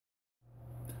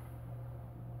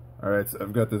Alright, so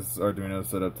I've got this Arduino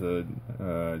set up to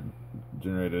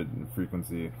generate a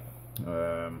frequency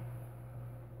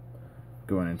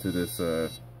going into this IR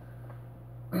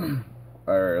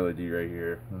LED right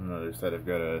here. On the other side I've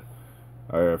got a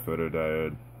IR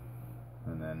photodiode,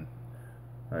 and then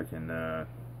I can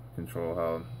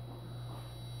control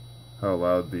how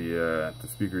loud the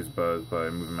speakers buzz by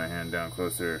moving my hand down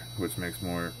closer, which makes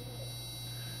more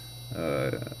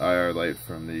IR light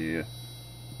from the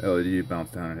LED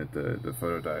bounce down and hit the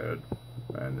photodiode,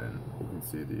 and then you can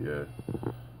see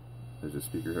there's a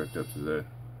speaker hooked up to the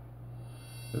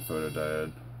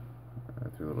photodiode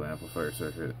through a little amplifier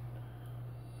circuit.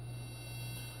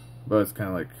 But it's kind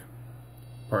of like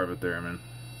part of a theremin.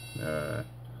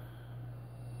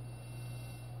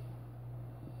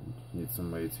 Need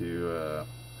some way to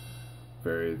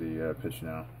vary the pitch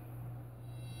now.